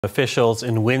Officials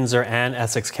in Windsor and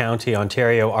Essex County,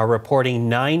 Ontario, are reporting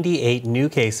 98 new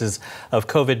cases of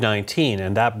COVID-19,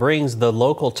 and that brings the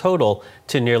local total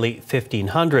to nearly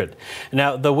 1,500.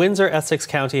 Now, the Windsor-Essex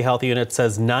County Health Unit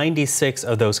says 96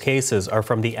 of those cases are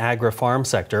from the agri-farm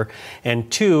sector,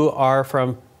 and 2 are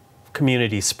from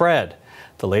community spread.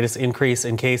 The latest increase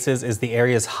in cases is the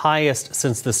area's highest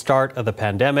since the start of the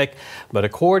pandemic, but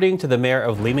according to the Mayor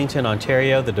of Leamington,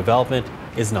 Ontario, the development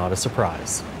is not a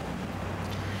surprise.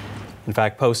 In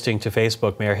fact, posting to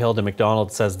Facebook, Mayor Hilda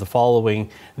McDonald says the following: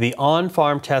 the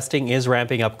on-farm testing is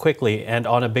ramping up quickly and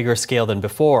on a bigger scale than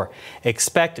before.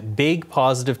 Expect big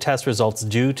positive test results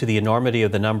due to the enormity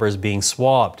of the numbers being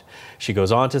swabbed. She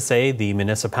goes on to say the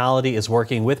municipality is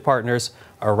working with partners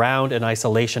around an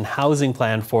isolation housing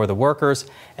plan for the workers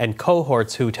and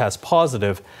cohorts who test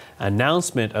positive.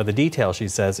 Announcement of the details, she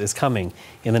says, is coming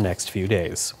in the next few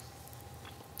days.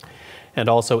 And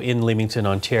also in Leamington,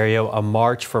 Ontario, a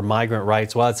march for migrant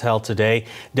rights was held today.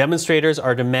 Demonstrators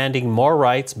are demanding more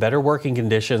rights, better working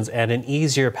conditions, and an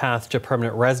easier path to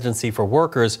permanent residency for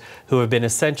workers who have been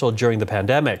essential during the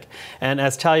pandemic. And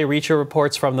as Talia Reacher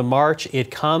reports from the march,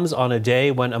 it comes on a day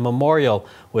when a memorial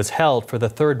was held for the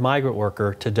 3rd migrant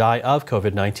worker to die of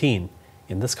COVID-19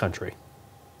 in this country.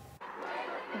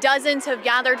 Dozens have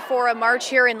gathered for a march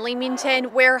here in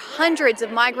Leamington, where hundreds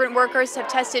of migrant workers have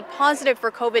tested positive for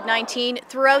COVID-19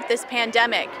 throughout this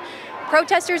pandemic.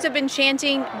 Protesters have been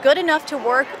chanting, "Good enough to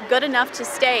work, good enough to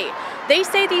stay." They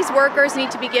say these workers need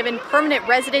to be given permanent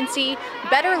residency,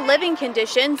 better living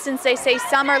conditions, since they say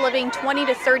some are living 20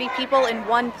 to 30 people in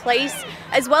one place,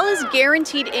 as well as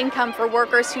guaranteed income for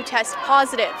workers who test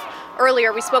positive.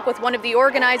 Earlier, we spoke with one of the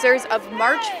organizers of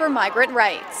March for Migrant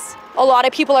Rights. A lot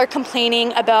of people are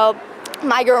complaining about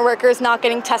migrant workers not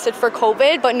getting tested for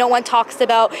COVID, but no one talks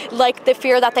about the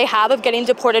fear that they have of getting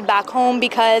deported back home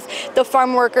because the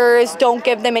farm workers don't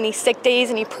give them any sick days,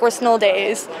 any personal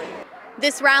days.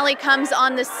 This rally comes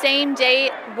on the same day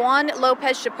Juan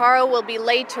Lopez Chaparro will be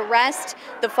laid to rest.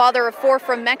 The father of 4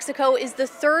 from Mexico is the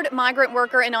 3rd migrant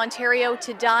worker in Ontario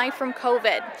to die from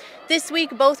COVID. This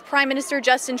week, both Prime Minister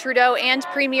Justin Trudeau and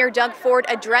Premier Doug Ford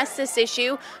addressed this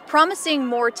issue, promising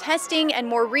more testing and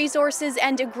more resources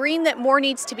and agreeing that more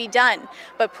needs to be done.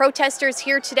 But protesters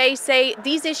here today say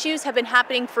these issues have been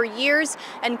happening for years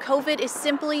and COVID is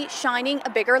simply shining a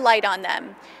bigger light on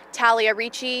them. Talia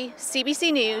Ricci,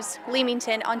 CBC News,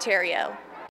 Leamington, Ontario.